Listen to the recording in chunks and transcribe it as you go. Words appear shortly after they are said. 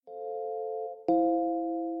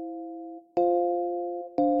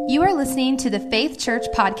You are listening to the Faith Church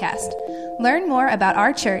Podcast. Learn more about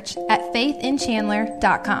our church at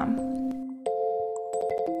faithinchandler.com.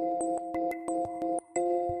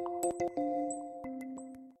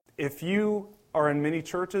 If you are in many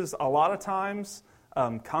churches, a lot of times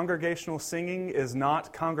congregational singing is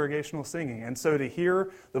not congregational singing. And so to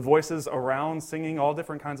hear the voices around singing all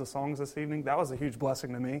different kinds of songs this evening, that was a huge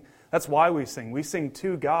blessing to me. That's why we sing. We sing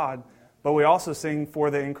to God, but we also sing for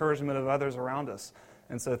the encouragement of others around us.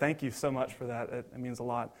 And so thank you so much for that. It means a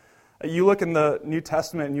lot. You look in the New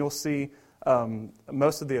Testament and you'll see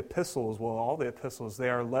most of the epistles, well, all the epistles, they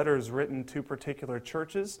are letters written to particular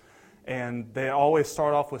churches, and they always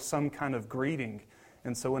start off with some kind of greeting.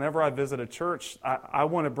 And so whenever I visit a church, I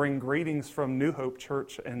want to bring greetings from New Hope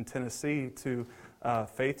Church in Tennessee to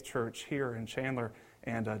Faith Church here in Chandler,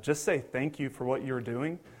 and just say thank you for what you're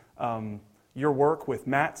doing. Your work with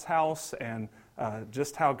Matt's house and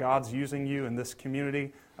just how God's using you in this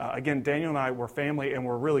community. Again, Daniel and I, we're family and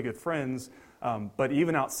we're really good friends, but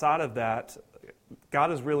even outside of that,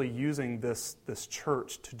 God is really using this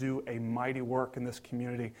church to do a mighty work in this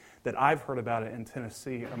community that I've heard about it in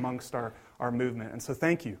Tennessee amongst our movement. And so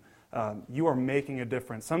thank you. You are making a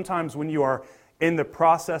difference. Sometimes when you are in the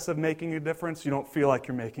process of making a difference, you don't feel like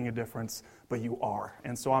you're making a difference, but you are.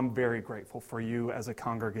 And so I'm very grateful for you as a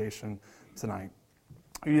congregation tonight.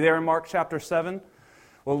 Are you there in Mark chapter 7?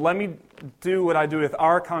 Well, let me do what I do with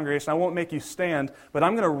our congregation. I won't make you stand, but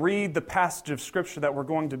I'm going to read the passage of Scripture that we're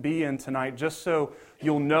going to be in tonight just so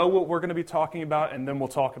you'll know what we're going to be talking about, and then we'll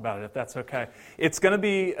talk about it, if that's okay. It's going to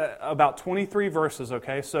be about 23 verses,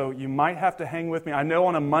 okay? So you might have to hang with me. I know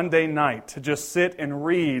on a Monday night to just sit and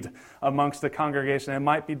read amongst the congregation, it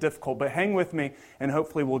might be difficult, but hang with me, and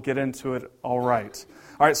hopefully we'll get into it all right.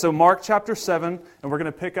 All right, so Mark chapter 7, and we're going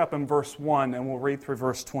to pick up in verse 1, and we'll read through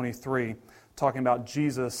verse 23. Talking about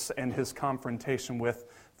Jesus and his confrontation with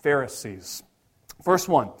Pharisees. Verse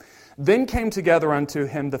 1, Then came together unto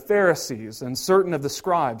him the Pharisees and certain of the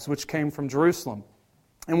scribes which came from Jerusalem.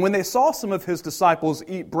 And when they saw some of his disciples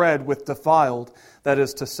eat bread with defiled, that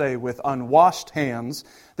is to say, with unwashed hands,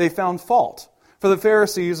 they found fault. For the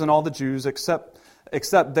Pharisees and all the Jews, except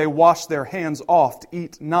they wash their hands oft,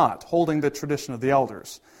 eat not, holding the tradition of the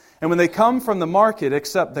elders. And when they come from the market,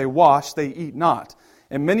 except they wash, they eat not.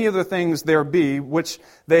 And many other things there be, which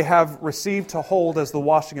they have received to hold as the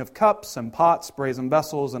washing of cups and pots, brazen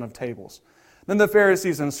vessels, and of tables. Then the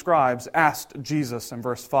Pharisees and scribes asked Jesus in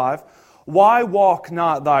verse 5, Why walk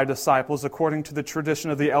not thy disciples according to the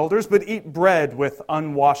tradition of the elders, but eat bread with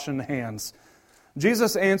unwashen hands?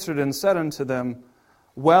 Jesus answered and said unto them,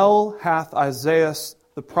 Well hath Isaiah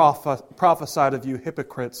the prophesied of you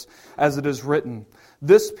hypocrites, as it is written,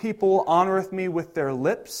 This people honoreth me with their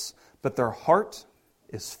lips, but their heart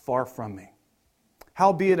is far from me.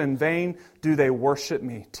 Howbeit in vain do they worship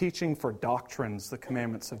me, teaching for doctrines the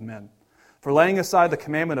commandments of men. For laying aside the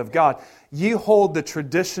commandment of God, ye hold the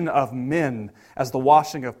tradition of men as the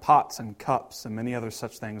washing of pots and cups, and many other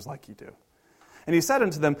such things like ye do. And he said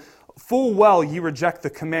unto them, Full well ye reject the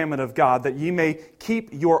commandment of God, that ye may keep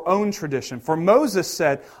your own tradition. For Moses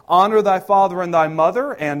said, Honor thy father and thy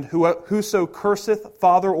mother, and whoso curseth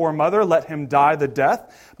father or mother, let him die the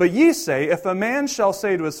death. But ye say, If a man shall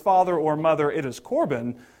say to his father or mother, It is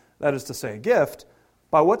Corban, that is to say, a gift,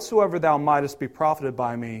 by whatsoever thou mightest be profited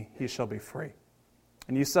by me, he shall be free.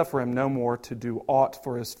 And ye suffer him no more to do aught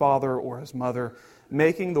for his father or his mother,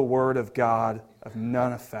 making the word of God of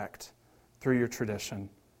none effect through your tradition,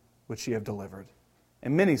 which ye have delivered,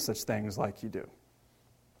 and many such things like ye do.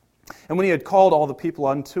 And when he had called all the people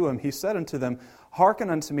unto him, he said unto them, Hearken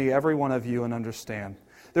unto me, every one of you, and understand.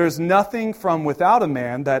 There is nothing from without a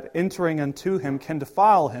man that entering unto him can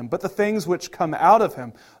defile him, but the things which come out of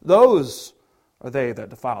him, those are they that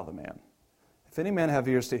defile the man. If any man have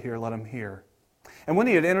ears to hear, let him hear. And when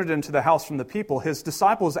he had entered into the house from the people, his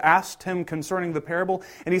disciples asked him concerning the parable,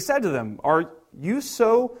 and he said to them, Are you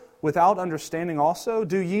so without understanding also?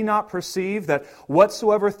 Do ye not perceive that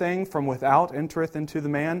whatsoever thing from without entereth into the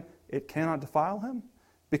man, it cannot defile him?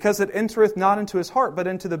 Because it entereth not into his heart, but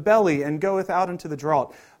into the belly, and goeth out into the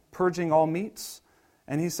draught, purging all meats.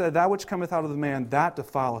 And he said, That which cometh out of the man, that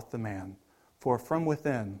defileth the man. For from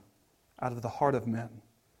within, out of the heart of men,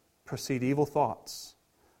 proceed evil thoughts,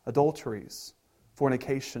 adulteries,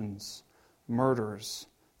 fornications, murders,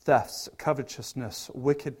 thefts, covetousness,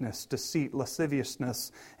 wickedness, deceit,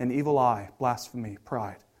 lasciviousness, an evil eye, blasphemy,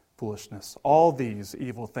 pride, foolishness. All these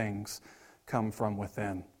evil things come from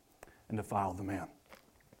within and defile the man.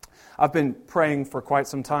 I've been praying for quite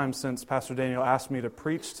some time since Pastor Daniel asked me to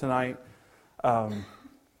preach tonight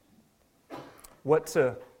what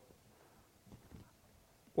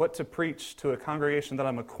what to preach to a congregation that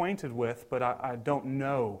I'm acquainted with, but I don't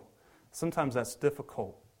know. Sometimes that's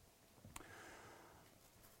difficult.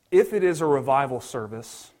 If it is a revival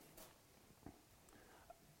service,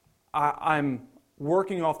 I'm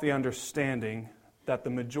working off the understanding that the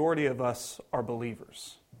majority of us are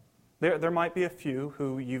believers. There might be a few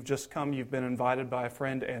who you've just come, you've been invited by a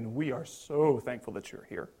friend, and we are so thankful that you're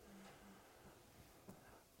here.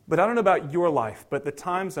 But I don't know about your life, but the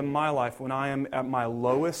times in my life when I am at my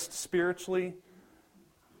lowest spiritually,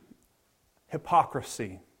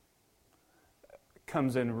 hypocrisy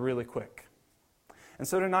comes in really quick. And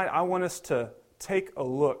so tonight I want us to take a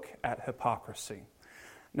look at hypocrisy.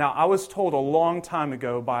 Now, I was told a long time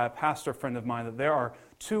ago by a pastor friend of mine that there are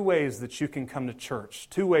two ways that you can come to church,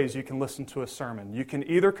 two ways you can listen to a sermon. You can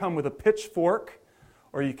either come with a pitchfork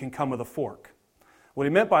or you can come with a fork. What he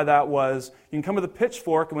meant by that was you can come with a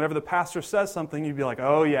pitchfork, and whenever the pastor says something, you'd be like,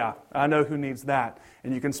 oh yeah, I know who needs that.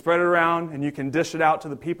 And you can spread it around and you can dish it out to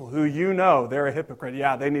the people who you know they're a hypocrite.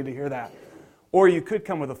 Yeah, they need to hear that. Or you could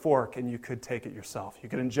come with a fork and you could take it yourself. You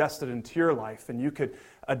could ingest it into your life and you could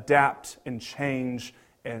adapt and change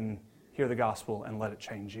and hear the gospel and let it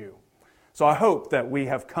change you. So I hope that we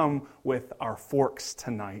have come with our forks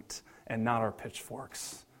tonight and not our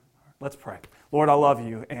pitchforks. Let's pray. Lord, I love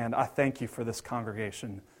you, and I thank you for this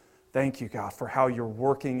congregation. Thank you, God, for how you're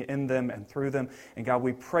working in them and through them. And God,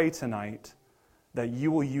 we pray tonight that you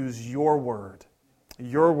will use your word.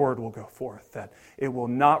 Your word will go forth, that it will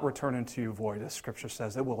not return into you void, as Scripture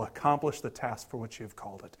says. It will accomplish the task for which you've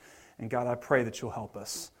called it. And God, I pray that you'll help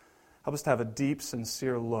us. Help us to have a deep,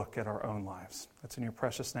 sincere look at our own lives. That's in your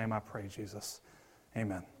precious name I pray, Jesus.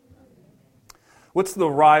 Amen. What's the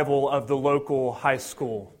rival of the local high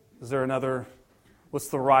school? Is there another? What's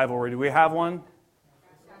the rivalry? Do we have one?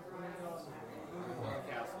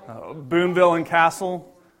 Boonville and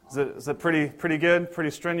Castle. Is it pretty good?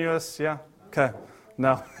 Pretty strenuous? Yeah? Okay.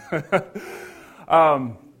 No.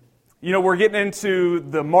 We're getting into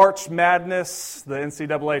the March Madness, the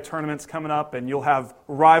NCAA tournament's coming up, and you'll have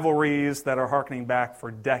rivalries that are hearkening back for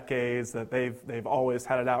decades, that they've always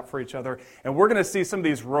had it out for each other. And we're going to see some of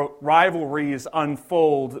these rivalries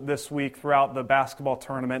unfold this week throughout the basketball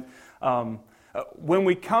tournament. When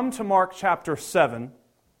we come to Mark chapter 7,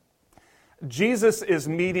 Jesus is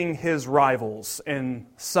meeting his rivals in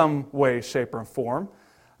some way, shape, or form.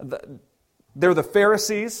 They're the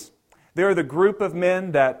Pharisees. They're the group of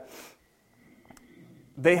men that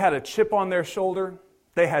they had a chip on their shoulder.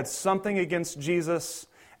 They had something against Jesus.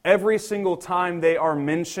 Every single time they are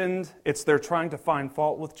mentioned, they're trying to find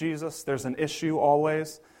fault with Jesus. There's an issue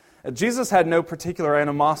always. Jesus had no particular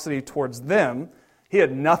animosity towards them. He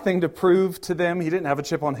had nothing to prove to them. He didn't have a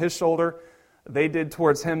chip on his shoulder. They did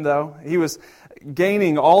towards him, though. He was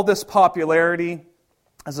gaining all this popularity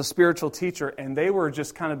as a spiritual teacher, and they were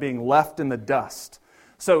just kind of being left in the dust.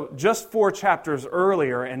 So just 4 chapters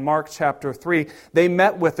earlier in Mark chapter 3, they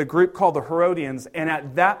met with a group called the Herodians, and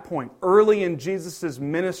at that point, early in Jesus'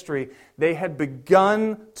 ministry, they had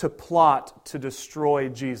begun to plot to destroy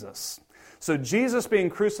Jesus. So Jesus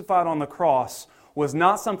being crucified on the cross was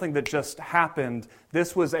not something that just happened.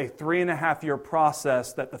 This was a 3.5-year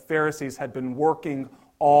process that the Pharisees had been working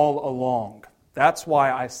all along. That's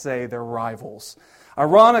why I say they're rivals.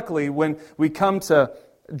 Ironically, when we come to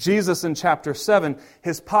Jesus in chapter 7,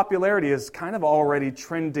 his popularity is kind of already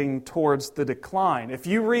trending towards the decline. If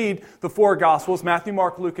you read the 4 Gospels, Matthew,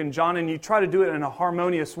 Mark, Luke, and John, and you try to do it in a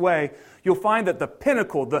harmonious way, you'll find that the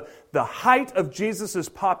pinnacle, the height of Jesus'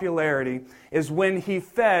 popularity is when he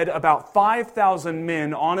fed about 5,000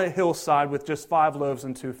 men on a hillside with just 5 loaves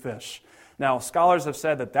and 2 fish. Now, scholars have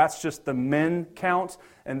said that that's just the men count,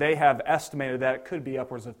 and they have estimated that it could be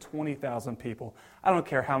upwards of 20,000 people. I don't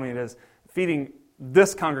care how many it is. Feeding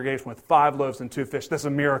this congregation with 5 loaves and 2 fish, that's a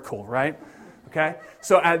miracle, right? Okay?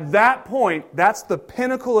 So at that point, that's the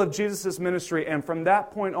pinnacle of Jesus' ministry, and from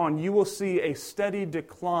that point on, you will see a steady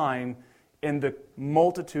decline in the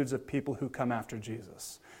multitudes of people who come after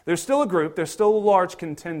Jesus. There's still a group, there's still a large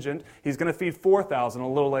contingent. He's going to feed 4,000 a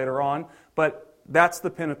little later on, but that's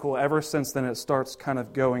the pinnacle. Ever since then, it starts kind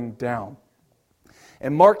of going down.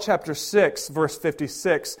 In Mark chapter 6, verse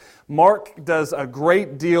 56, Mark does a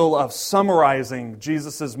great deal of summarizing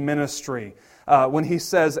Jesus' ministry when he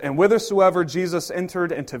says, "And whithersoever Jesus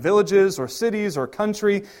entered into villages or cities or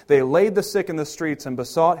country, they laid the sick in the streets and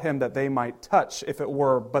besought him that they might touch, if it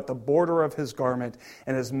were but the border of his garment.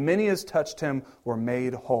 And as many as touched him were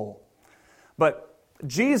made whole." But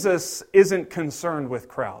Jesus isn't concerned with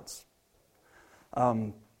crowds.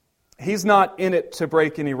 He's not in it to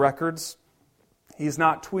break any records. He's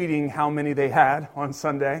not tweeting how many they had on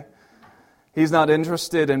Sunday. He's not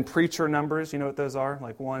interested in preacher numbers. You know what those are?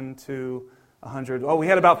 Like 1, 2, 100. Oh, we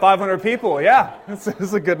had about 500 people. Yeah, this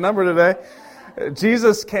is a good number today.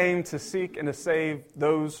 Jesus came to seek and to save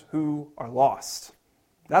those who are lost.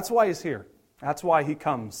 That's why He's here. That's why He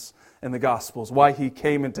comes in the Gospels, why He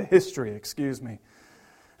came into history,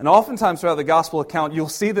 And oftentimes throughout the Gospel account, you'll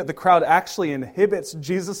see that the crowd actually inhibits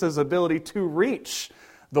Jesus' ability to reach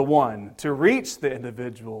the one, to reach the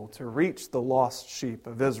individual, to reach the lost sheep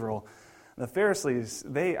of Israel. The Pharisees,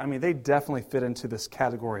 they definitely fit into this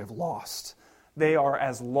category of lost. They are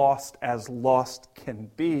as lost can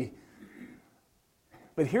be.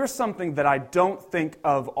 But here's something that I don't think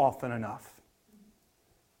of often enough.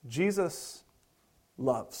 Jesus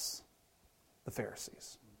loves the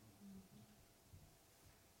Pharisees.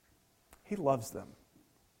 He loves them.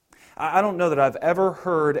 I don't know that I've ever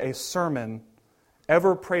heard a sermon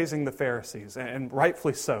ever praising the Pharisees, and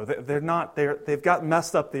rightfully so. They've got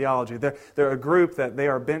messed up theology. They're a group that they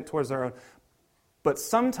are bent towards their own. But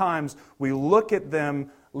sometimes we look at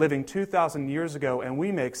them living 2,000 years ago and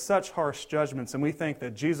we make such harsh judgments and we think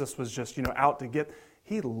that Jesus was just, out to get.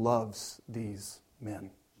 He loves these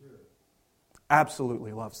men.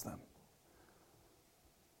 Absolutely loves them.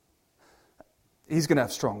 He's going to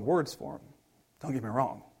have strong words for them. Don't get me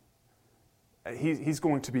wrong. He's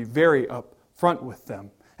going to be very upfront with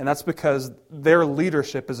them. And that's because their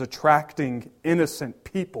leadership is attracting innocent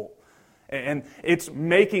people. And it's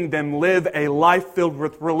making them live a life filled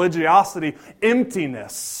with religiosity,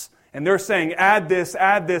 emptiness. And they're saying, add this,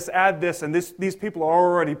 add this, add this. And these people are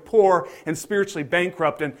already poor and spiritually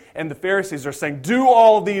bankrupt. And the Pharisees are saying, do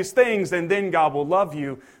all these things and then God will love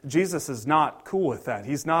you. Jesus is not cool with that.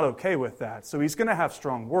 He's not okay with that. So He's going to have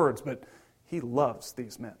strong words, but He loves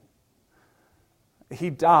these men. He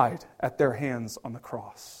died at their hands on the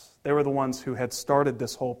cross. They were the ones who had started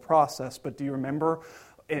this whole process. But do you remember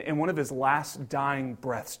in one of His last dying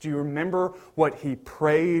breaths, do you remember what He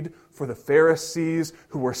prayed for the Pharisees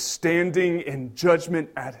who were standing in judgment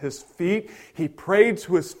at His feet? He prayed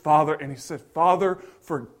to His Father and He said, Father,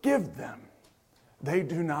 forgive them. They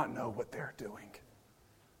do not know what they're doing.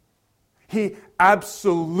 He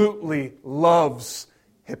absolutely loves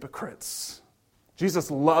hypocrites. Jesus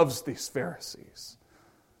loves these Pharisees.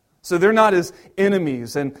 So they're not His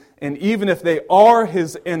enemies. And even if they are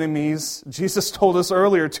His enemies, Jesus told us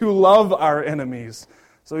earlier to love our enemies.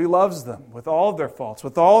 So He loves them with all of their faults,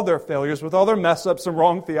 with all their failures, with all their mess-ups and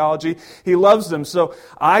wrong theology. He loves them. So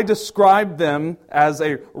I describe them as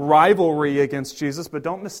a rivalry against Jesus, but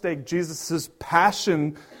don't mistake Jesus'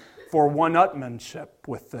 passion for one-upmanship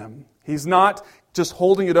with them. He's not just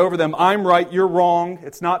holding it over them. I'm right, you're wrong.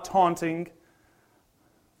 It's not taunting.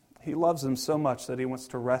 He loves them so much that He wants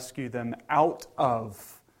to rescue them out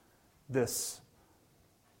of this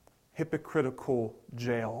hypocritical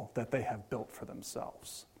jail that they have built for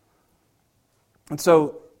themselves. And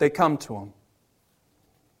so they come to Him.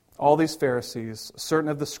 All these Pharisees,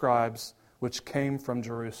 certain of the scribes, which came from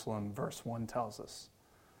Jerusalem, verse 1 tells us.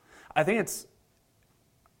 I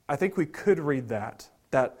think we could read that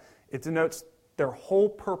it denotes their whole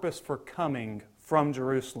purpose for coming from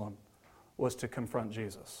Jerusalem was to confront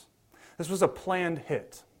Jesus. This was a planned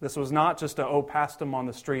hit. This was not just passed him on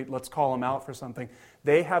the street, let's call him out for something.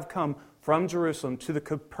 They have come from Jerusalem to the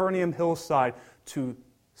Capernaum hillside to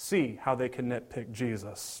see how they can nitpick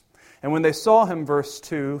Jesus. And when they saw Him, verse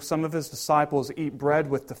 2, some of His disciples eat bread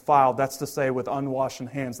with defiled, that's to say with unwashed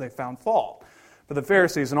hands, they found fault. For the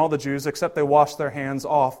Pharisees and all the Jews, except they wash their hands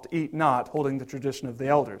oft, eat not, holding the tradition of the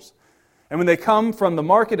elders. And when they come from the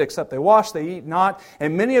market, except they wash, they eat not,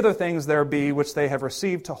 and many other things there be which they have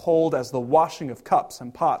received to hold as the washing of cups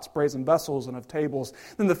and pots, brazen vessels, and of tables.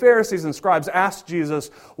 Then the Pharisees and scribes asked Jesus,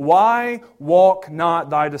 Why walk not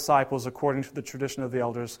thy disciples according to the tradition of the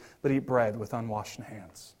elders, but eat bread with unwashed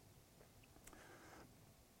hands?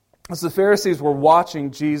 As the Pharisees were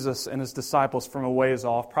watching Jesus and His disciples from a ways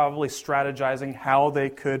off, probably strategizing how they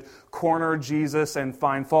could corner Jesus and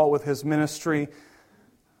find fault with His ministry,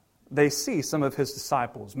 they see some of His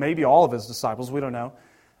disciples, maybe all of His disciples, we don't know.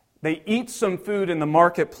 They eat some food in the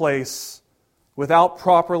marketplace without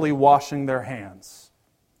properly washing their hands.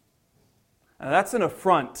 And that's an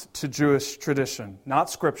affront to Jewish tradition, not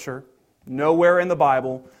Scripture. Nowhere in the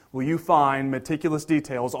Bible will you find meticulous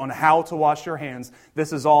details on how to wash your hands.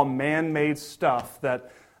 This is all man-made stuff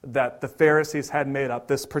that the Pharisees had made up,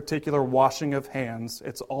 this particular washing of hands.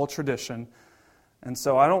 It's all tradition. And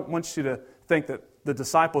so I don't want you to think that the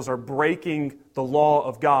disciples are breaking the law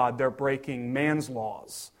of God. They're breaking man's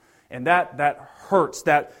laws. And that hurts.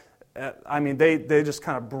 They just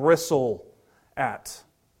kind of bristle at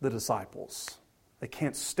the disciples. They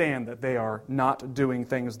can't stand that they are not doing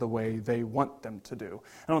things the way they want them to do.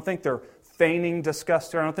 I don't think they're feigning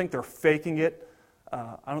disgust here. I don't think they're faking it.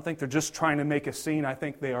 I don't think they're just trying to make a scene. I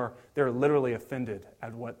think they're literally offended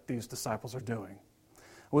at what these disciples are doing.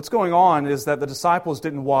 What's going on is that the disciples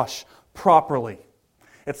didn't wash properly.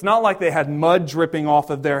 It's not like they had mud dripping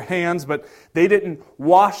off of their hands, but they didn't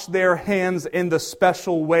wash their hands in the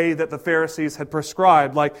special way that the Pharisees had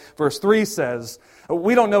prescribed. Like verse 3 says,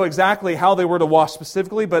 we don't know exactly how they were to wash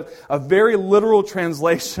specifically, but a very literal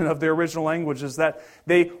translation of the original language is that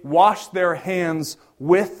they washed their hands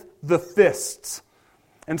with the fists.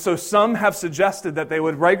 And so some have suggested that they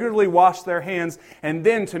would regularly wash their hands, and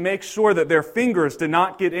then to make sure that their fingers did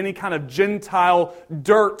not get any kind of Gentile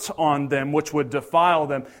dirt on them, which would defile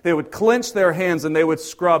them, they would clench their hands and they would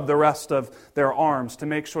scrub the rest of their arms to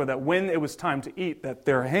make sure that when it was time to eat, that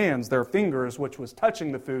their hands, their fingers, which was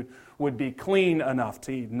touching the food, would be clean enough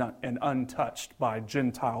to eat and untouched by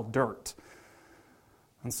Gentile dirt.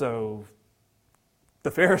 And so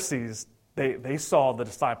the Pharisees, They saw the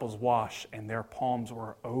disciples wash, and their palms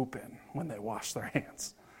were open when they washed their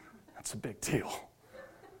hands. That's a big deal.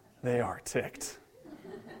 They are ticked.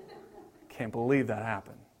 Can't believe that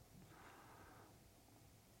happened.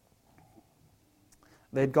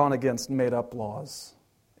 They'd gone against made-up laws.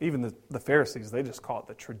 Even the Pharisees, they just call it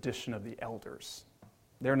the tradition of the elders.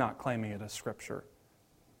 They're not claiming it as Scripture.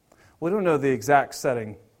 We don't know the exact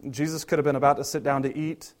setting. Jesus could have been about to sit down to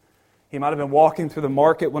eat. He might have been walking through the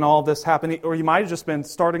market when all this happened, or he might have just been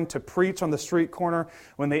starting to preach on the street corner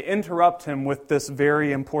when they interrupt him with this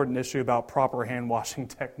very important issue about proper hand-washing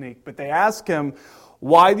technique. But they ask him,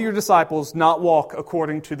 why do your disciples not walk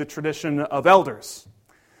according to the tradition of elders?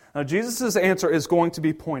 Now, Jesus' answer is going to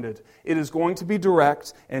be pointed. It is going to be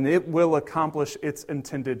direct, and it will accomplish its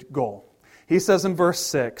intended goal. He says in verse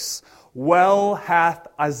 6, well hath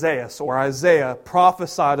Isaiah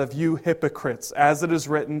prophesied of you hypocrites, as it is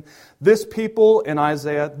written, this people, in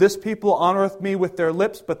Isaiah, this people honoreth me with their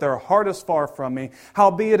lips, but their heart is far from me.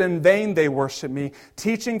 Howbeit in vain they worship me,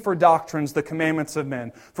 teaching for doctrines the commandments of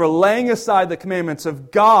men. For laying aside the commandments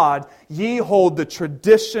of God, ye hold the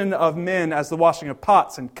tradition of men as the washing of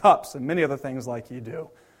pots and cups and many other things like ye do.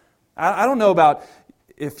 I don't know about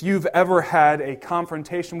if you've ever had a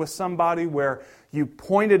confrontation with somebody where you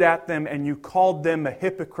pointed at them and you called them a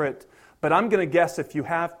hypocrite, but I'm going to guess if you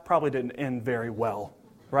have, probably didn't end very well,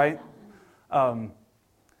 right?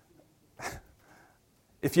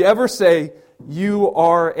 If you ever say you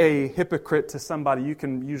are a hypocrite to somebody, you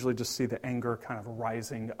can usually just see the anger kind of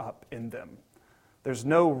rising up in them. There's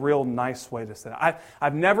no real nice way to say that.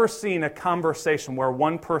 I've never seen a conversation where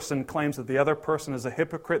one person claims that the other person is a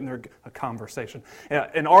hypocrite, and they're a conversation.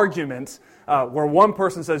 An argument where one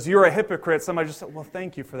person says, you're a hypocrite, somebody just said, well,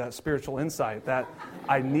 thank you for that spiritual insight. That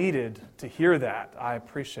I needed to hear that. I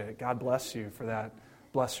appreciate it. God bless you for that.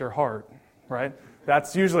 Bless your heart, right?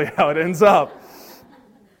 That's usually how it ends up.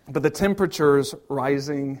 But the temperature's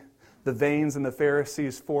rising. The veins in the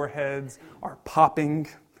Pharisees' foreheads are popping.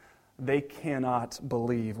 They cannot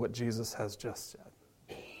believe what Jesus has just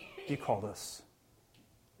said. He called us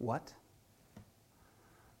what?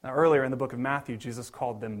 Now, earlier in the book of Matthew, Jesus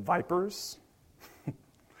called them vipers.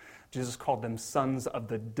 Jesus called them sons of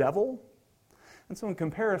the devil. And so in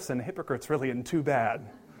comparison, hypocrites really isn't too bad.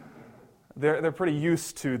 They're pretty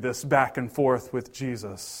used to this back and forth with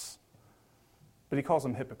Jesus. But he calls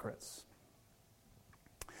them hypocrites.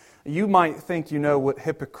 You might think you know what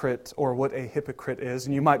hypocrite or what a hypocrite is,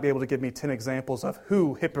 and you might be able to give me 10 examples of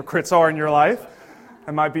who hypocrites are in your life.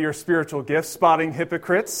 It might be your spiritual gift, spotting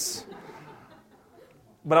hypocrites.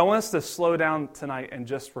 But I want us to slow down tonight and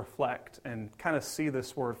just reflect and kind of see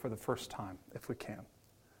this word for the first time, if we can.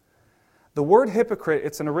 The word hypocrite,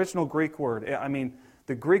 it's an original Greek word.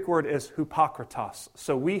 The Greek word is hypokritos.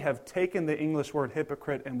 So we have taken the English word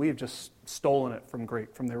hypocrite and we've just stolen it from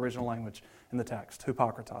Greek, from the original language in the text,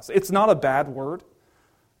 hypokritos. It's not a bad word.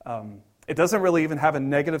 It doesn't really even have a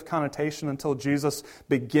negative connotation until Jesus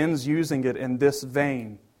begins using it in this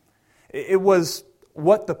vein. It was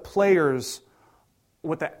what the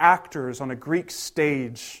actors on a Greek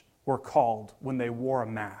stage were called when they wore a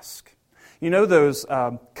mask. You know those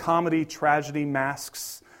comedy, tragedy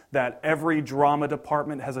masks that every drama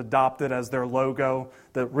department has adopted as their logo?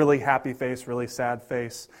 the really happy face, really sad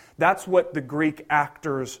face. That's what the Greek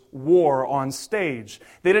actors wore on stage.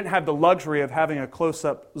 They didn't have the luxury of having a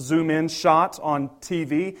close-up zoom-in shot on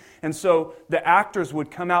TV, and so the actors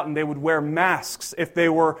would come out and they would wear masks if they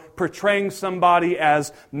were portraying somebody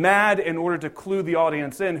as mad in order to clue the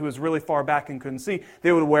audience in who was really far back and couldn't see.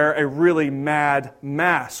 They would wear a really mad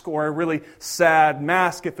mask or a really sad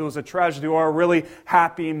mask if it was a tragedy or a really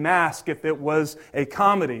happy mask if it was a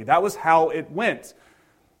comedy. That was how it went.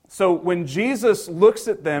 So when Jesus looks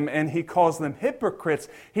at them and he calls them hypocrites,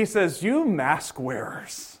 he says, "You mask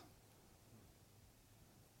wearers."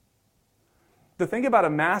 The thing about a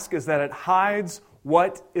mask is that it hides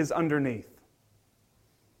what is underneath.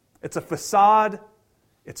 It's a facade.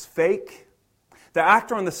 It's fake. The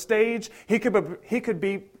actor on the stage, he could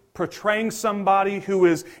be portraying somebody who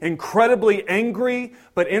is incredibly angry,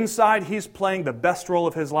 but inside he's playing the best role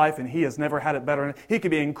of his life and he has never had it better. He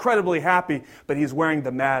could be incredibly happy, but he's wearing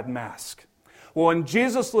the mad mask. Well, when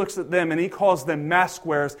Jesus looks at them and he calls them mask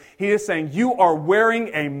wearers, he is saying, you are wearing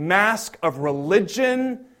a mask of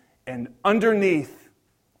religion and underneath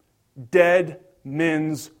dead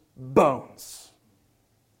men's bones.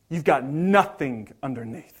 You've got nothing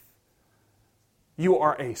underneath. You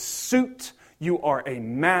are a suit. You are a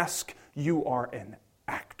mask. You are an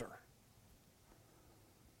actor.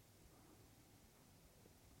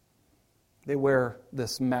 They wear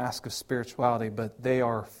this mask of spirituality, but they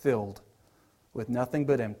are filled with nothing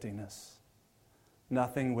but emptiness,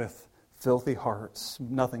 nothing with filthy hearts,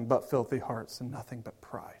 nothing but filthy hearts, and nothing but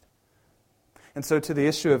pride. And so to the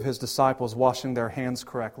issue of his disciples washing their hands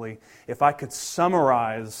correctly, if I could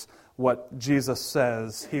summarize what Jesus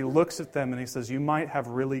says, he looks at them and he says, you might have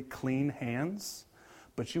really clean hands,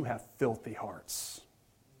 but you have filthy hearts.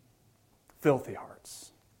 Filthy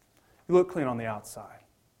hearts. You look clean on the outside,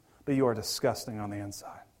 but you are disgusting on the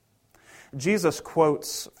inside. Jesus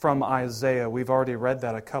quotes from Isaiah. We've already read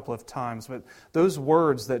that a couple of times, but those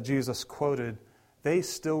words that Jesus quoted, they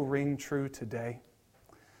still ring true today.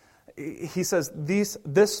 He says,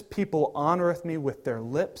 this people honoreth me with their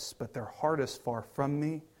lips, but their heart is far from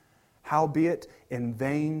me. Howbeit, in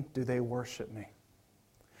vain do they worship me.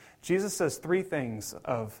 Jesus says three things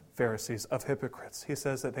of Pharisees, of hypocrites. He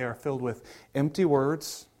says that they are filled with empty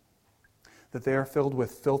words, that they are filled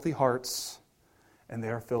with filthy hearts, and they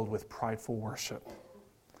are filled with prideful worship.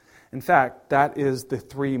 In fact, that is the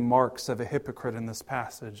three marks of a hypocrite in this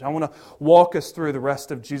passage. I want to walk us through the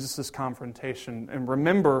rest of Jesus' confrontation. And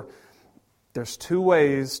remember, there's two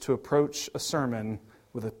ways to approach a sermon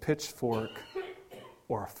with a pitchfork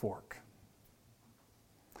or a fork.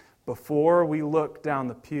 Before we look down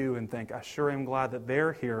the pew and think, I sure am glad that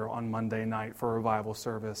they're here on Monday night for a revival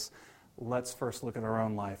service, let's first look at our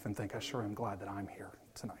own life and think, I sure am glad that I'm here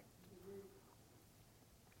tonight.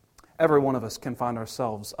 Every one of us can find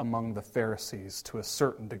ourselves among the Pharisees to a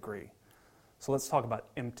certain degree. So let's talk about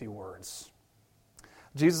empty words.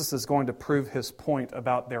 Jesus is going to prove his point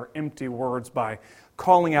about their empty words by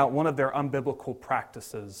calling out one of their unbiblical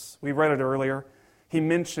practices. We read it earlier. He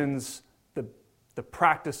mentions the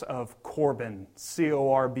practice of Corban,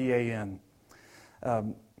 C-O-R-B-A-N.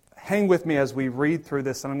 Hang with me as we read through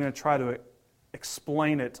this, and I'm going to try to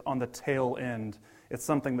explain it on the tail end. It's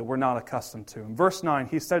something that we're not accustomed to. In verse 9,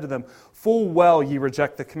 he said to them, full well ye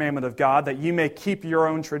reject the commandment of God, that ye may keep your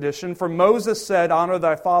own tradition. For Moses said, honor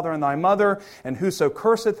thy father and thy mother, and whoso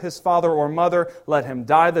curseth his father or mother, let him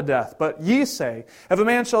die the death. But ye say, if a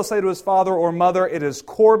man shall say to his father or mother, it is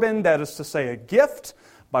Corban, that is to say, a gift,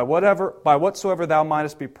 by whatsoever thou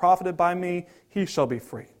mightest be profited by me, he shall be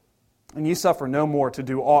free. And ye suffer no more to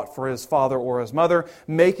do aught for his father or his mother,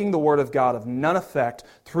 making the word of God of none effect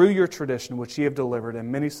through your tradition which ye have delivered,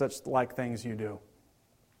 and many such like things you do.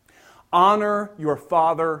 Honor your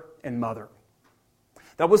father and mother.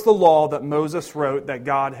 That was the law that Moses wrote that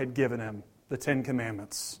God had given him, the 10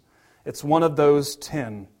 Commandments. It's one of those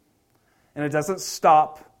 10. And it doesn't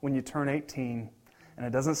stop when you turn 18, and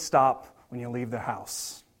it doesn't stop when you leave the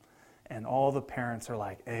house. And all the parents are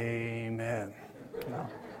like, amen. No.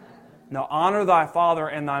 Now, honor thy father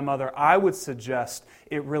and thy mother. I would suggest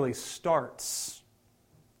it really starts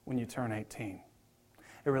when you turn 18.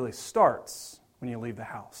 It really starts when you leave the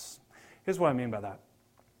house. Here's what I mean by that.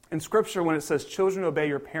 In Scripture, when it says, children, obey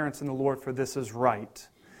your parents in the Lord, for this is right,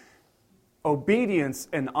 obedience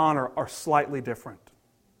and honor are slightly different.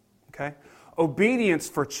 Okay? Obedience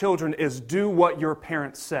for children is do what your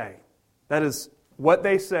parents say. That is, what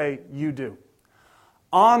they say, you do.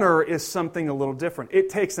 Honor is something a little different. It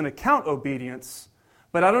takes into account obedience,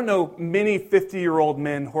 but I don't know many 50-year-old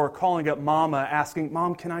men who are calling up mama asking,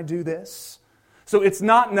 Mom, can I do this? So it's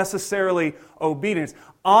not necessarily obedience.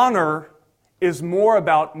 Honor is more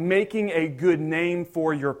about making a good name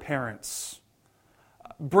for your parents,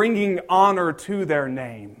 bringing honor to their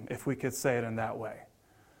name, if we could say it in that way.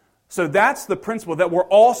 So that's the principle that we're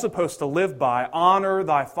all supposed to live by. Honor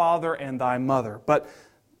thy father and thy mother. But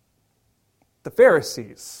the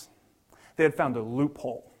Pharisees, they had found a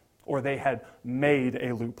loophole, or they had made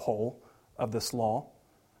a loophole of this law.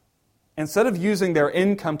 Instead of using their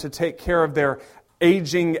income to take care of their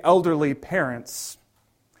aging elderly parents,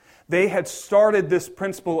 they had started this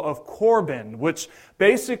principle of Corban, which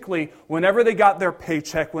basically, whenever they got their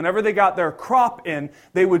paycheck, whenever they got their crop in,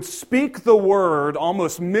 they would speak the word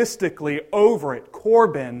almost mystically over it,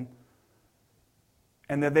 Corban,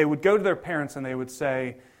 and then they would go to their parents and they would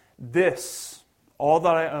say, this, all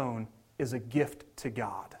that I own, is a gift to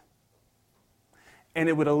God. And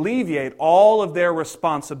it would alleviate all of their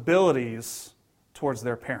responsibilities towards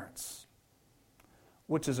their parents,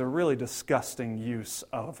 which is a really disgusting use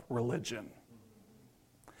of religion.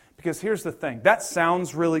 Because here's the thing, that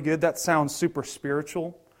sounds really good, that sounds super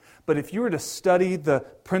spiritual, but if you were to study the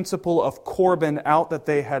principle of Corban out that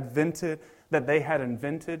they had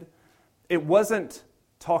invented, it wasn't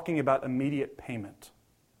talking about immediate payment.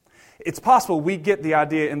 It's possible we get the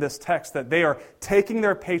idea in this text that they are taking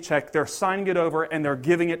their paycheck, they're signing it over, and they're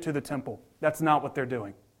giving it to the temple. That's not what they're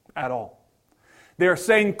doing at all. They're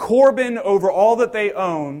saying Corban over all that they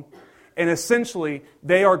own, and essentially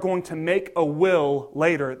they are going to make a will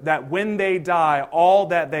later that when they die, all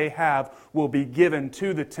that they have will be given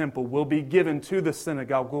to the temple, will be given to the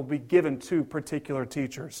synagogue, will be given to particular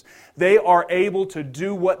teachers. They are able to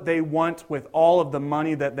do what they want with all of the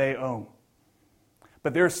money that they own.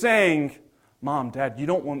 But they're saying, Mom, Dad, you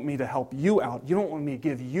don't want me to help you out. You don't want me to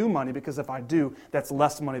give you money because if I do, that's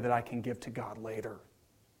less money that I can give to God later.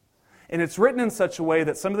 And it's written in such a way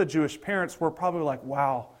that some of the Jewish parents were probably like,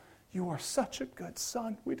 wow, you are such a good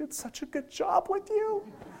son. We did such a good job with you.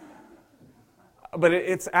 But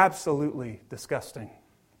it's absolutely disgusting.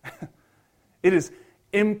 It is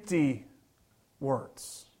empty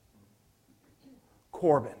words.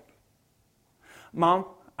 Corban. Mom,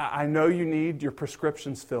 I know you need your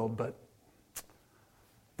prescriptions filled, but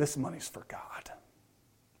this money's for God.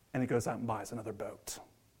 And he goes out and buys another boat.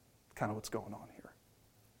 Kind of what's going on here.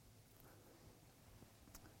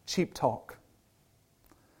 Cheap talk.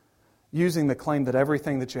 Using the claim that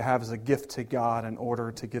everything that you have is a gift to God in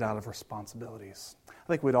order to get out of responsibilities. I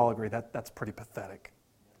think we'd all agree that that's pretty pathetic.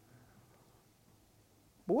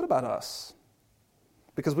 But what about us?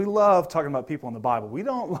 Because we love talking about people in the Bible. We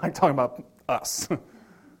don't like talking about us.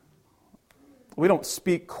 We don't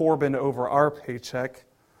speak Corban over our paycheck,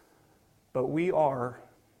 but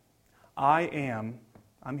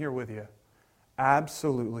I'm here with you,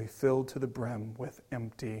 absolutely filled to the brim with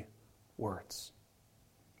empty words.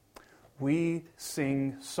 We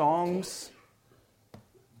sing songs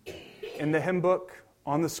in the hymn book,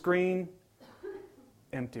 on the screen,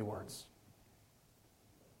 empty words.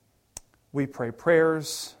 We pray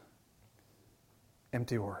prayers,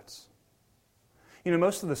 empty words. You know,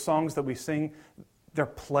 most of the songs that we sing, they're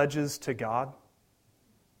pledges to God.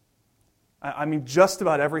 I mean, just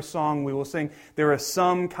about every song we will sing, there is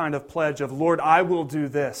some kind of pledge of, Lord, I will do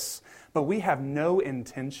this. But we have no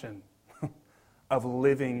intention of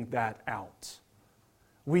living that out.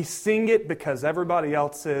 We sing it because everybody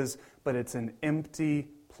else is, but it's an empty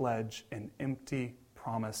pledge, an empty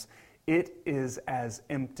promise. It is as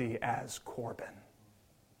empty as Corban.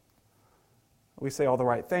 We say all the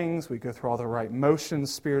right things, we go through all the right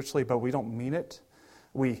motions spiritually, but we don't mean it.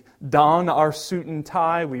 We don our suit and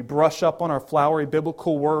tie, we brush up on our flowery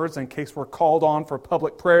biblical words in case we're called on for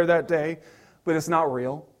public prayer that day, but it's not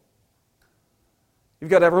real. You've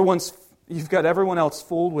got everyone else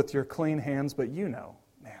fooled with your clean hands, but you know,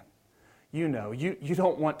 you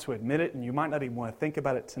don't want to admit it, and you might not even want to think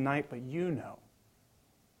about it tonight, but you know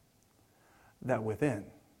that within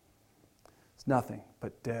is nothing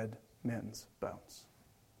but dead men's bones.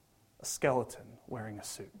 A skeleton wearing a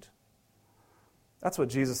suit. That's what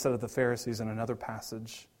Jesus said of the Pharisees in another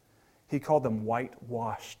passage. He called them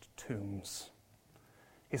whitewashed tombs.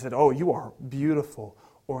 He said, oh, you are beautiful,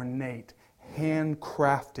 ornate,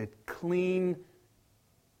 handcrafted, clean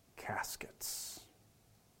caskets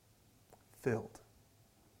filled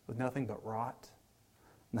with nothing but rot,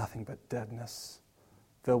 nothing but deadness,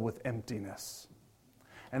 filled with emptiness.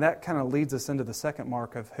 And that kind of leads us into the second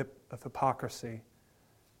mark of hypocrisy.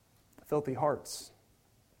 Filthy hearts.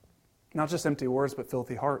 Not just empty words, but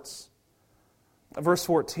filthy hearts. Verse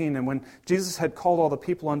 14, and when Jesus had called all the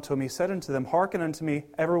people unto him, he said unto them, hearken unto me,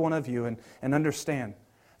 every one of you, and understand.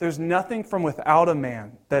 There's nothing from without a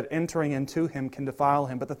man that entering into him can defile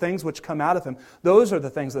him, but the things which come out of him, those are the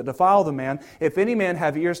things that defile the man. If any man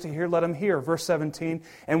have ears to hear, let him hear. Verse 17,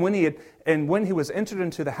 and when he was entered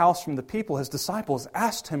into the house from the people, his disciples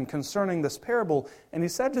asked him concerning this parable, and he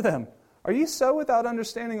said to them, are ye so without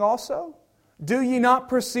understanding also? Do ye not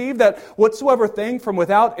perceive that whatsoever thing from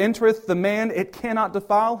without entereth the man, it cannot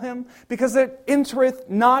defile him? Because it entereth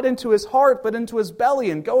not into his heart, but into his belly,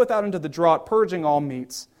 and goeth out into the draught, purging all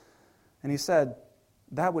meats. And he said,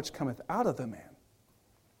 that which cometh out of the man,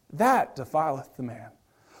 that defileth the man.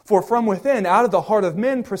 For from within, out of the heart of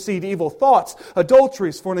men, proceed evil thoughts,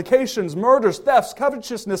 adulteries, fornications, murders, thefts,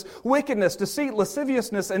 covetousness, wickedness, deceit,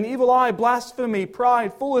 lasciviousness, an evil eye, blasphemy,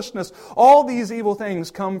 pride, foolishness. All these evil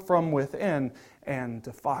things come from within and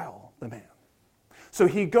defile the man. So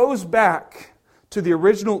he goes back to the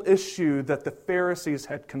original issue that the Pharisees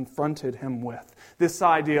had confronted him with, this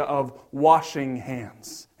idea of washing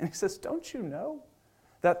hands. And he says, don't you know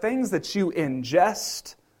that things that you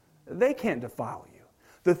ingest, they can't defile you.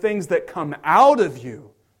 The things that come out of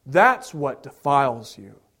you, that's what defiles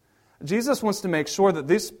you. Jesus wants to make sure that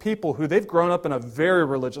these people who they've grown up in a very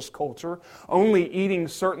religious culture, only eating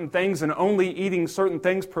certain things and only eating certain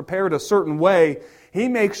things prepared a certain way, He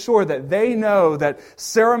makes sure that they know that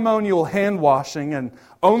ceremonial hand washing and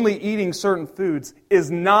only eating certain foods is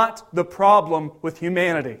not the problem with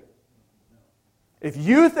humanity. If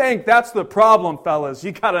you think that's the problem, fellas,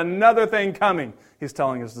 you got another thing coming, He's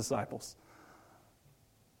telling His disciples.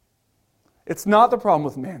 It's not the problem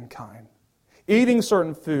with mankind. Eating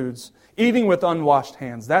certain foods, eating with unwashed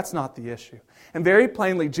hands, that's not the issue. And very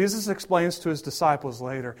plainly, Jesus explains to His disciples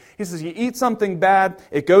later. He says, you eat something bad,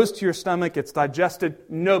 it goes to your stomach, it's digested,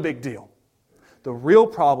 no big deal. The real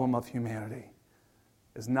problem of humanity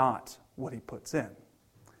is not what He puts in,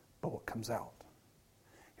 but what comes out.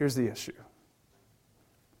 Here's the issue.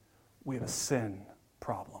 We have a sin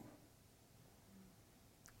problem.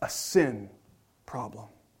 A sin problem.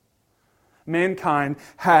 Mankind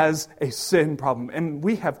has a sin problem, and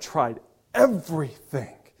we have tried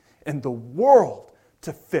everything in the world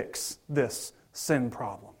to fix this sin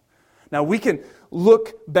problem. Now, we can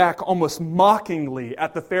look back almost mockingly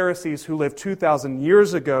at the Pharisees who lived 2,000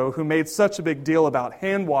 years ago, who made such a big deal about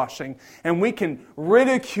hand washing, and we can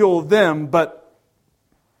ridicule them, but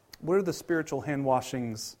what are the spiritual hand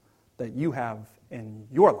washings that you have in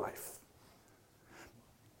your life?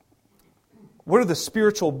 What are the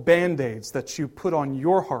spiritual band-aids that you put on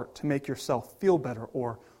your heart to make yourself feel better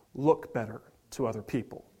or look better to other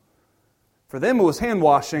people? For them it was hand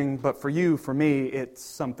washing, but for you, for me, it's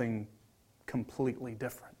something completely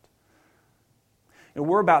different. And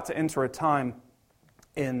we're about to enter a time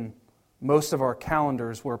in most of our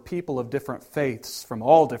calendars where people of different faiths, from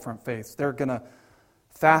all different faiths, they're going to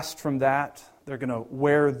fast from that, they're going to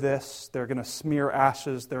wear this, they're going to smear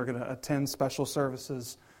ashes, they're going to attend special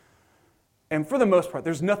services. And for the most part,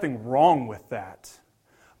 there's nothing wrong with that.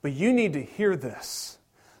 But you need to hear this.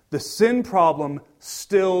 The sin problem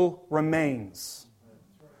still remains.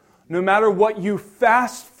 No matter what you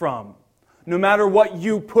fast from, no matter what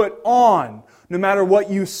you put on, no matter what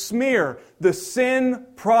you smear, the sin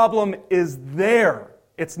problem is there.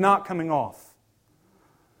 It's not coming off.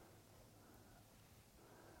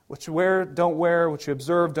 What you wear, don't wear. What you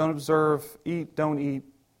observe, don't observe. Eat, don't eat.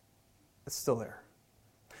 It's still there.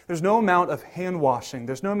 There's no amount of hand washing.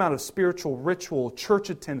 There's no amount of spiritual ritual, church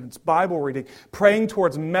attendance, Bible reading, praying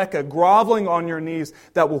towards Mecca, groveling on your knees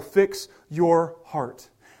that will fix your heart.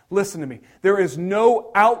 Listen to me. There is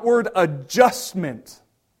no outward adjustment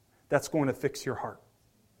that's going to fix your heart.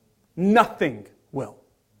 Nothing will.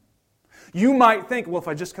 You might think, well, if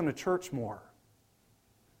I just come to church more,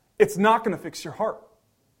 it's not going to fix your heart.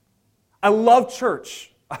 I love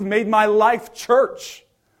church. I've made my life church.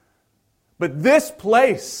 But this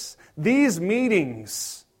place, these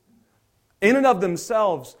meetings, in and of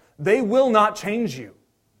themselves, they will not change you.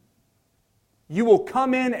 You will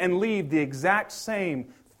come in and leave the exact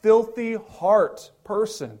same filthy heart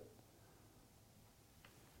person.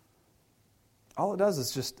 All it does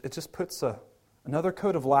is it just puts another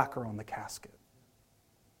coat of lacquer on the casket.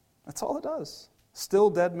 That's all it does. Still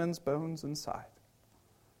dead men's bones inside.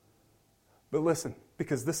 But listen,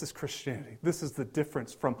 because this is Christianity. This is the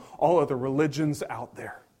difference from all other religions out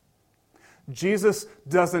there. Jesus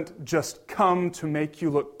doesn't just come to make you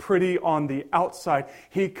look pretty on the outside.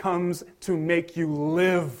 He comes to make you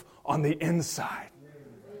live on the inside.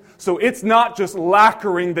 So it's not just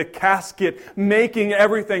lacquering the casket, making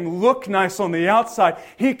everything look nice on the outside.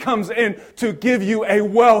 He comes in to give you a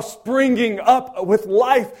well springing up with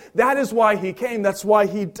life. That is why He came. That's why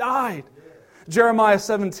He died. Jeremiah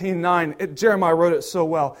 17:9, Jeremiah wrote it so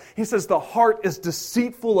well. He says, the heart is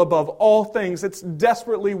deceitful above all things. It's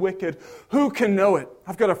desperately wicked. Who can know it?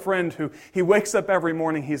 I've got a friend who, he wakes up every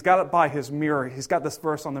morning, he's got it by his mirror, he's got this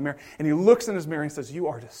verse on the mirror, and he looks in his mirror and says, you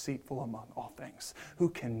are deceitful among all things. Who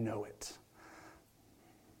can know it?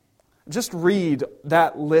 Just read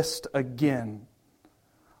that list again.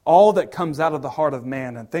 All that comes out of the heart of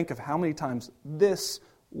man, and think of how many times this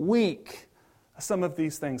week some of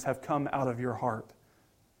these things have come out of your heart.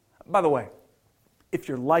 By the way, if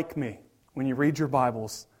you're like me, when you read your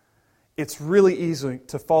Bibles, it's really easy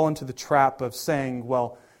to fall into the trap of saying,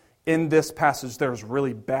 well, in this passage there's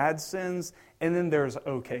really bad sins, and then there's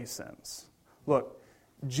okay sins. Look,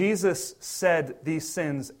 Jesus said these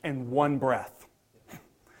sins in one breath.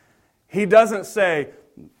 He doesn't say,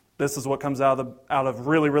 this is what comes out of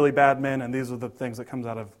really, really bad men, and these are the things that comes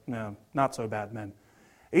out of not so bad men.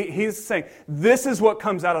 He's saying, this is what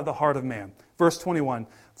comes out of the heart of man. Verse 21,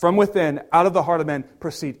 from within, out of the heart of man,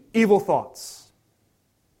 proceed evil thoughts.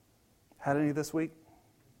 Had any this week?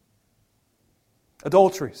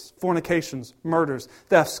 Adulteries, fornications, murders,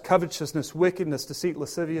 thefts, covetousness, wickedness, deceit,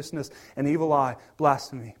 lasciviousness, an evil eye,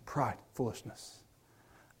 blasphemy, pride, foolishness.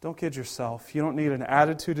 Don't kid yourself. You don't need an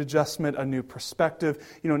attitude adjustment, a new perspective.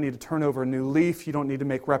 You don't need to turn over a new leaf. You don't need to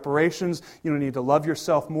make reparations. You don't need to love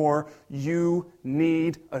yourself more. You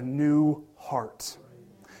need a new heart.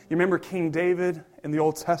 You remember King David in the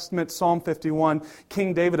Old Testament, Psalm 51,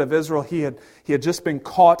 King David of Israel, he had just been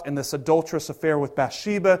caught in this adulterous affair with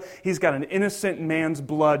Bathsheba. He's got an innocent man's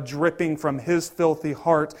blood dripping from his filthy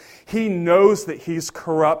heart. He knows that he's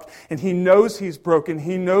corrupt, and he knows he's broken.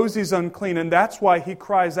 He knows he's unclean, and that's why he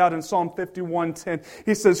cries out in Psalm 51:10.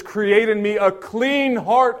 He says, create in me a clean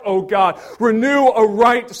heart, O God. Renew a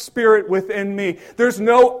right spirit within me. There's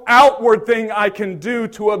no outward thing I can do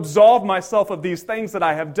to absolve myself of these things that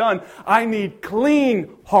I have done. I need clean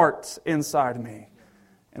hearts inside me.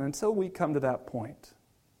 And until we come to that point,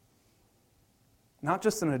 not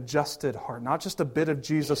just an adjusted heart, not just a bit of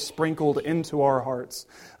Jesus sprinkled into our hearts,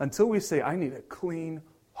 until we say, I need a clean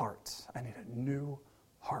heart, I need a new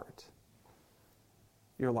heart,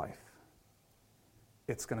 your life,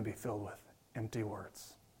 it's going to be filled with empty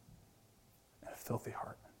words and a filthy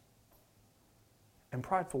heart and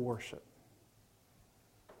prideful worship.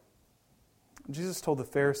 Jesus told the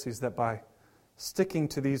Pharisees that by sticking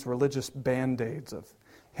to these religious band-aids of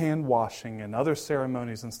hand washing and other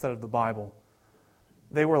ceremonies instead of the Bible,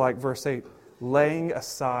 they were like verse 8, laying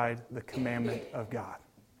aside the commandment of God.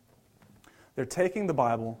 They're taking the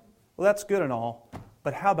Bible, well, that's good and all,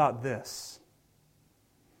 but how about this?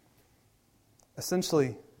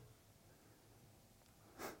 Essentially,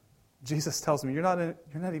 Jesus tells me, you're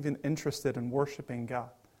not even interested in worshiping God.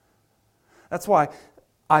 That's why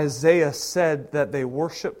Isaiah said that they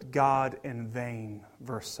worshiped God in vain,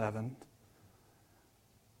 verse 7.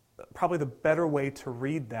 Probably the better way to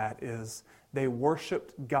read that is they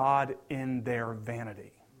worshiped God in their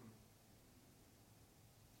vanity.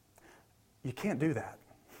 You can't do that.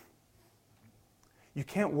 You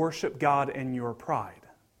can't worship God in your pride.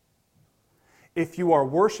 If you are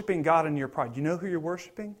worshiping God in your pride, you know who you're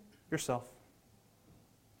worshiping? Yourself.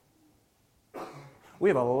 We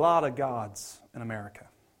have a lot of gods in America.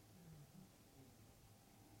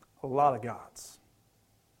 A lot of gods.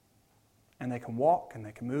 And they can walk, and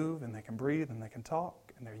they can move, and they can breathe, and they can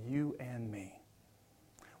talk, and they're you and me.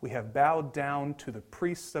 We have bowed down to the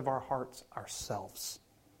priests of our hearts ourselves.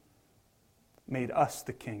 Made us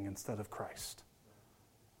the king instead of Christ.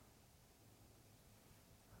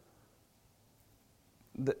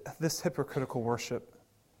 This hypocritical worship,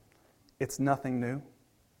 it's nothing new.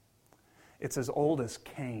 It's as old as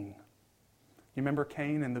Cain. You remember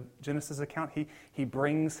Cain in the Genesis account? He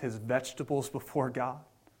brings his vegetables before God.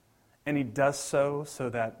 And he does so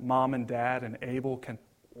that mom and dad and Abel can,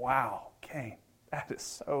 wow, Cain, that is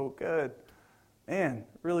so good. Man,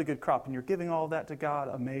 really good crop. And you're giving all that to God,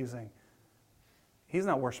 amazing. He's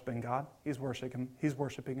not worshiping God. He's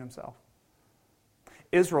worshiping himself.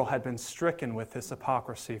 Israel had been stricken with this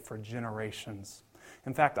hypocrisy for generations.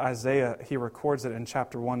 In fact, Isaiah, he records it in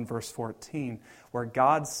chapter 1, verse 14, where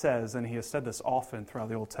God says, and he has said this often throughout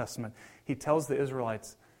the Old Testament, he tells the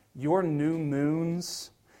Israelites, your new moons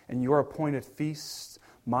and your appointed feasts,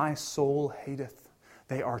 my soul hateth.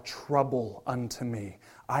 They are trouble unto me.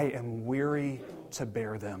 I am weary to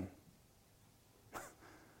bear them.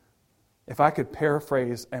 If I could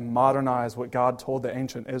paraphrase and modernize what God told the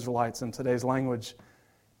ancient Israelites in today's language,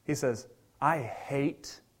 he says, I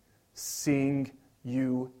hate seeing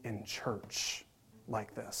you in church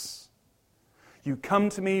like this. You come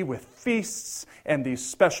to me with feasts and these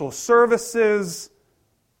special services,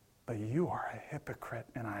 but you are a hypocrite,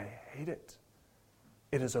 and I hate it.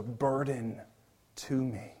 It is a burden to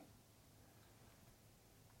me.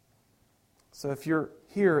 So if you're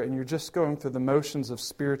here and you're just going through the motions of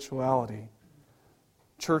spirituality,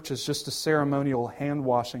 church is just a ceremonial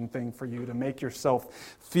hand-washing thing for you to make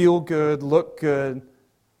yourself feel good, look good,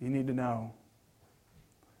 you need to know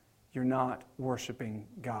you're not worshiping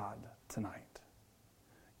God tonight.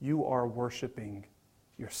 You are worshiping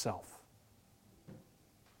yourself.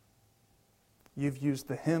 You've used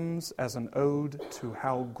the hymns as an ode to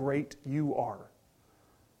how great you are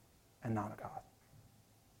and not God.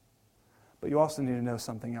 But you also need to know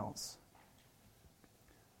something else.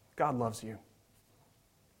 God loves you.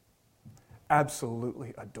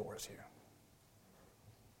 Absolutely adores you.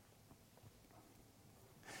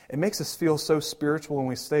 It makes us feel so spiritual when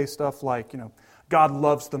we say stuff like, God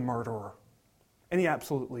loves the murderer. And He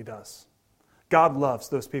absolutely does. God loves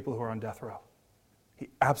those people who are on death row. He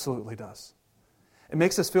absolutely does. It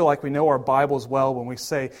makes us feel like we know our Bibles well when we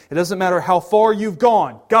say, it doesn't matter how far you've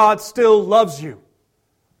gone, God still loves you.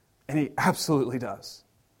 And He absolutely does.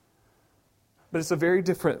 But it's a very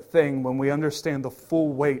different thing when we understand the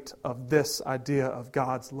full weight of this idea of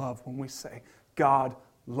God's love, when we say, God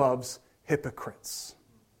loves hypocrites.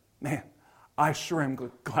 Man, I sure am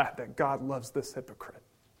glad that God loves this hypocrite.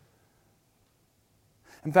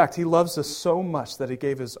 In fact, He loves us so much that He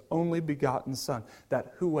gave His only begotten Son,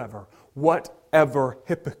 that whoever, whatever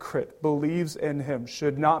hypocrite believes in Him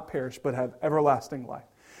should not perish but have everlasting life.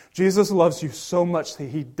 Jesus loves you so much that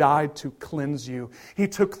He died to cleanse you. He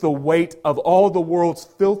took the weight of all the world's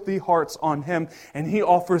filthy hearts on Him, and He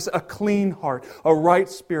offers a clean heart, a right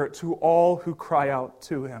spirit to all who cry out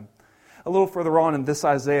to Him. A little further on in this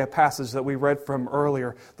Isaiah passage that we read from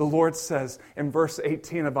earlier, the Lord says in verse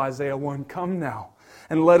 18 of Isaiah 1, "Come now,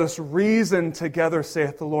 and let us reason together,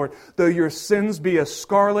 saith the Lord. Though your sins be as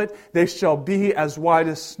scarlet, they shall be as white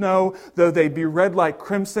as snow. Though they be red like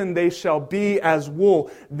crimson, they shall be as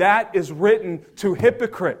wool." That is written to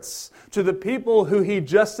hypocrites, to the people who He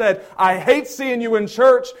just said, I hate seeing you in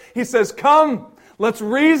church. He says, come, let's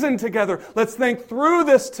reason together. Let's think through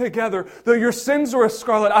this together. Though your sins are as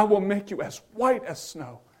scarlet, I will make you as white as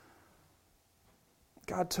snow.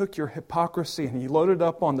 God took your hypocrisy and He loaded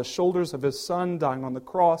up on the shoulders of His Son dying on the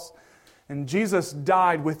cross. And Jesus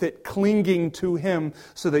died with it clinging to Him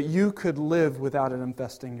so that you could live without it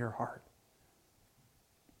infesting your heart.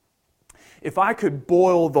 If I could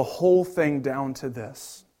boil the whole thing down to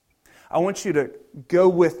this, I want you to go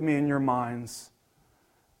with me in your minds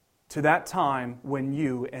to that time when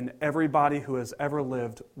you and everybody who has ever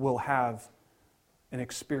lived will have an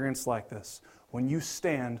experience like this, when you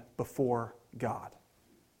stand before God.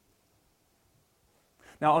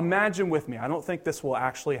 Now imagine with me, I don't think this will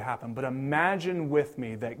actually happen, but imagine with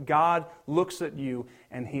me that God looks at you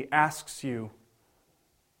and He asks you,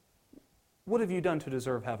 what have you done to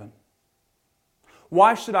deserve heaven?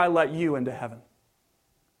 Why should I let you into heaven?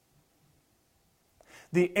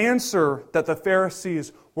 The answer that the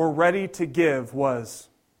Pharisees were ready to give was,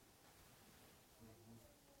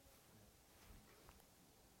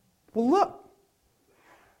 well, look,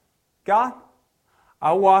 God,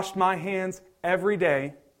 I washed my hands every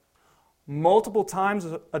day, multiple times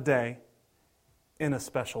a day, in a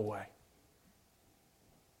special way.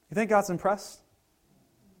 You think God's impressed?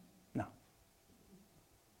 No.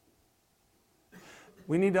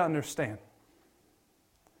 We need to understand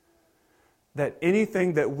that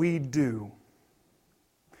anything that we do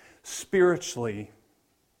spiritually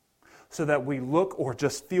so that we look or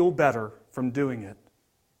just feel better from doing it,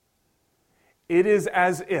 it is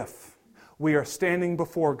as if we are standing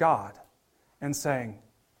before God and saying,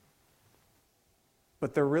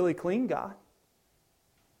 but they're really clean, God.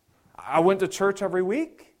 I went to church every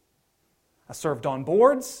week. I served on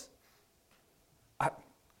boards.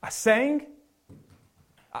 I sang.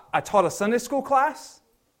 I taught a Sunday school class.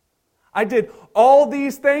 I did all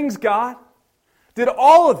these things, God. Did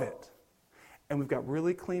all of it. And we've got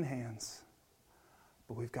really clean hands,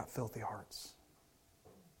 but we've got filthy hearts.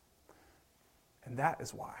 And that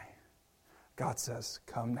is why God says,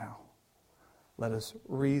 come now. Let us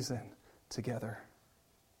reason together.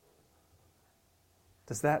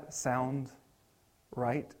 Does that sound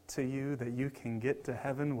right to you, that you can get to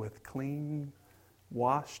heaven with clean,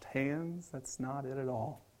 washed hands? That's not it at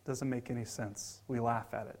all. Doesn't make any sense. We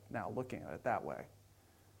laugh at it now, looking at it that way.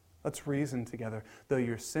 Let's reason together. Though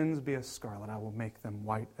your sins be as scarlet, I will make them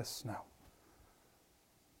white as snow.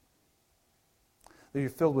 Though you're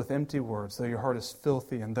filled with empty words, though your heart is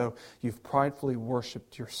filthy, and though you've pridefully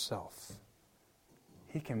worshipped yourself,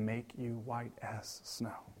 He can make you white as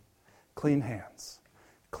snow. Clean hands,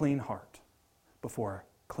 clean heart before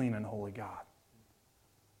a clean and holy God.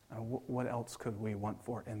 What else could we want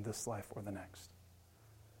for in this life or the next?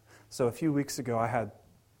 So a few weeks ago, I had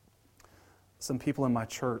some people in my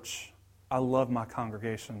church. I love my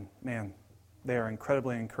congregation. Man, they are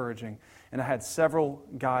incredibly encouraging. And I had several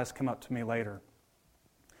guys come up to me later.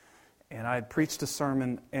 And I had preached a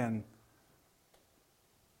sermon, and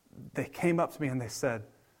they came up to me and they said,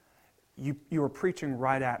 you were preaching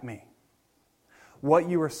right at me. What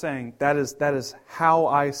you were saying, that is how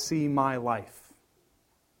I see my life.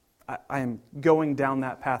 I am going down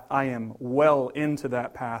that path. I am well into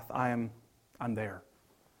that path. I'm there.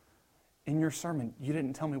 In your sermon, you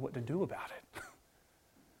didn't tell me what to do about it.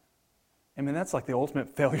 I mean, that's like the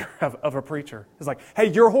ultimate failure of a preacher. It's like,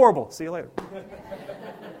 hey, you're horrible. See you later.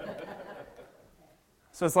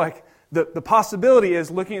 So it's like, the possibility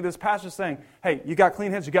is looking at this passage saying, hey, you got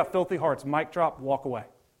clean hands, you got filthy hearts. Mic drop, walk away.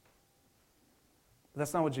 But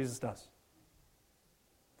that's not what Jesus does.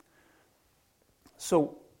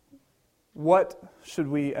 So, what should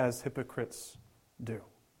we as hypocrites do?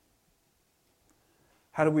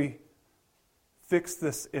 How do we fix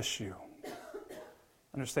this issue?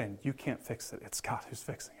 Understand, you can't fix it. It's God who's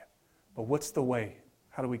fixing it. But what's the way?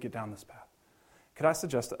 How do we get down this path? Could I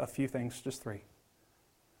suggest a few things, just 3?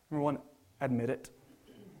 Number 1, admit it.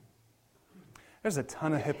 There's a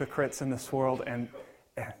ton of hypocrites in this world, and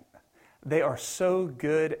they are so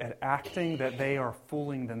good at acting that they are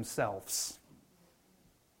fooling themselves.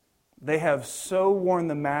 They have so worn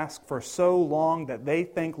the mask for so long that they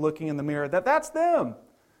think looking in the mirror that that's them.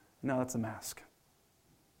 No, that's a mask.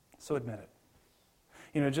 So admit it.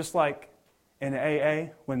 You know, just like in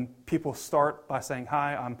AA, when people start by saying,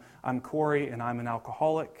 hi, I'm Corey and I'm an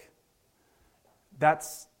alcoholic,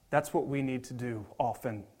 that's what we need to do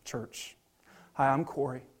often, church. Hi, I'm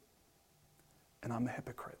Corey and I'm a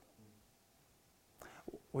hypocrite.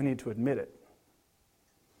 We need to admit it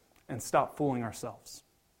and stop fooling ourselves.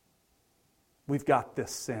 We've got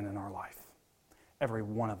this sin in our life. Every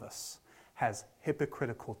one of us has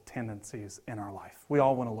hypocritical tendencies in our life. We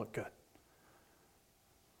all want to look good.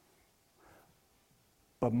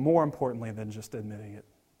 But more importantly than just admitting it,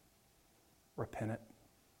 repent it.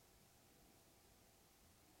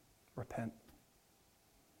 Repent.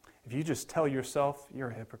 If you just tell yourself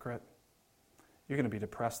you're a hypocrite, you're going to be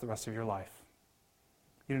depressed the rest of your life.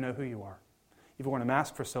 You don't know who you are. You've worn a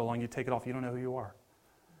mask for so long, you take it off, you don't know who you are.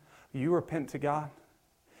 You repent to God,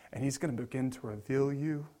 and He's going to begin to reveal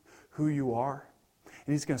you who you are.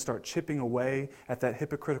 And He's going to start chipping away at that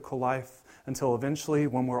hypocritical life until eventually,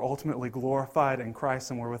 when we're ultimately glorified in Christ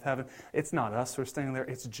and we're with heaven, it's not us who are standing there,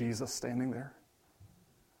 it's Jesus standing there.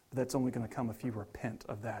 But that's only going to come if you repent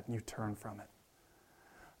of that and you turn from it.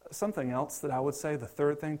 Something else that I would say, the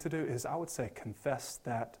third thing to do, is I would say confess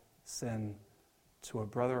that sin to a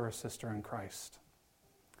brother or sister in Christ.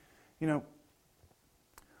 You know,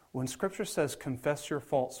 when Scripture says confess your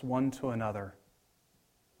faults one to another,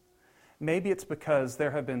 maybe it's because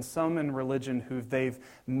there have been some in religion who they've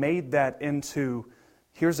made that into,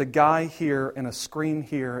 here's a guy here and a screen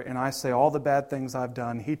here, and I say all the bad things I've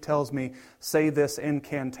done. He tells me, say this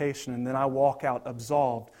incantation, and then I walk out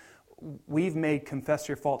absolved. We've made confess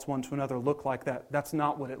your faults one to another look like that. That's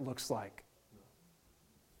not what it looks like.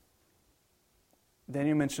 Then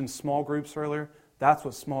you mentioned small groups earlier. That's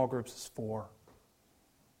what small groups is for.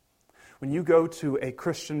 When you go to a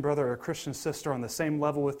Christian brother or a Christian sister on the same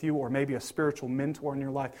level with you, or maybe a spiritual mentor in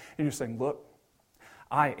your life, and you're saying, look,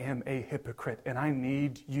 I am a hypocrite, and I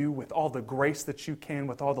need you with all the grace that you can,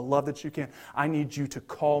 with all the love that you can. I need you to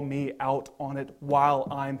call me out on it while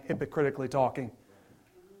I'm hypocritically talking.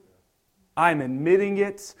 I'm admitting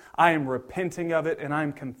it, I am repenting of it, and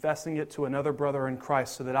I'm confessing it to another brother in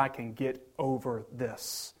Christ so that I can get over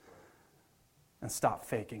this and stop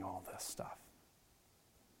faking all this stuff.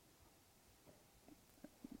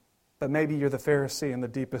 But maybe you're the Pharisee in the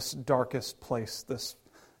deepest, darkest place this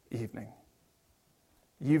evening.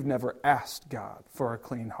 You've never asked God for a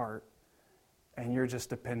clean heart, and you're just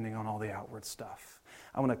depending on all the outward stuff.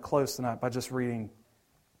 I want to close tonight by just reading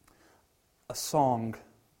a song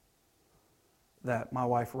that my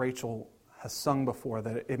wife Rachel has sung before,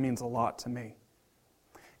 that it means a lot to me.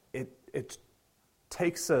 It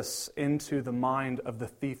takes us into the mind of the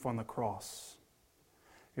thief on the cross.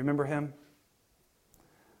 You remember him?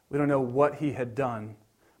 We don't know what he had done,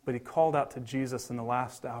 but he called out to Jesus in the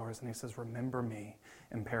last hours and he says, remember me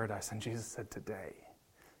in paradise. And Jesus said, today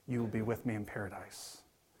you will be with me in paradise.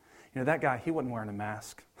 You know, that guy, he wasn't wearing a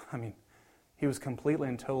mask. I mean, He was completely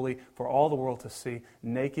and totally, for all the world to see,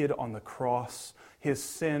 naked on the cross. His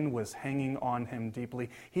sin was hanging on him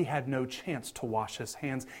deeply. He had no chance to wash his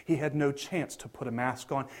hands. He had no chance to put a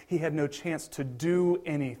mask on. He had no chance to do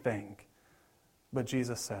anything. But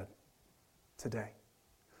Jesus said, today,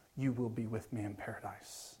 you will be with me in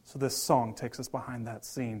paradise. So this song takes us behind that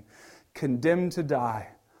scene. Condemned to die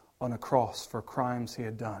on a cross for crimes he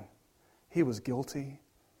had done. He was guilty.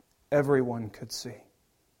 Everyone could see.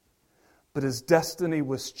 But his destiny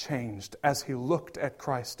was changed as he looked at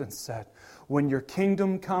Christ and said, when your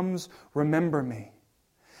kingdom comes, remember me.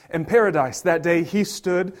 In paradise that day he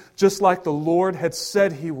stood just like the Lord had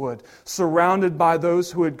said he would, surrounded by those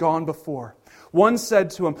who had gone before. One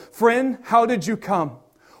said to him, friend, how did you come?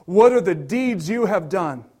 What are the deeds you have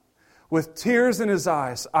done? With tears in his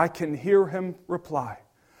eyes, I can hear him reply,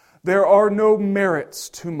 there are no merits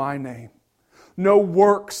to my name, no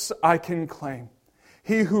works I can claim.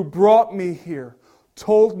 He who brought me here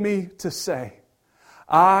told me to say,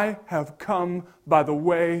 I have come by the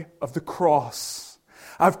way of the cross.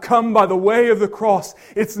 I've come by the way of the cross.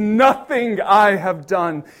 It's nothing I have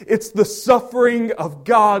done. It's the suffering of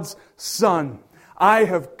God's Son. I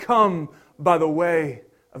have come by the way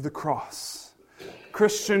of the cross.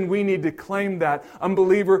 Christian, we need to claim that.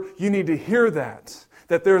 Unbeliever, you need to hear that.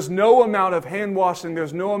 That there's no amount of hand washing,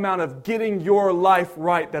 there's no amount of getting your life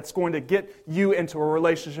right that's going to get you into a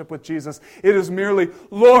relationship with Jesus. It is merely,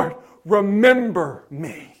 Lord, remember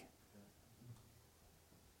me.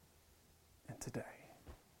 And today,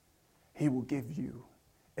 He will give you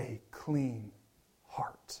a clean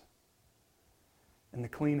heart. And the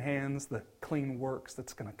clean hands, the clean works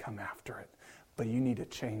that's going to come after it. But you need to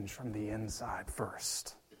change from the inside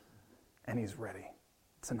first. And He's ready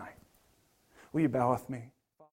tonight. Will you bow with me?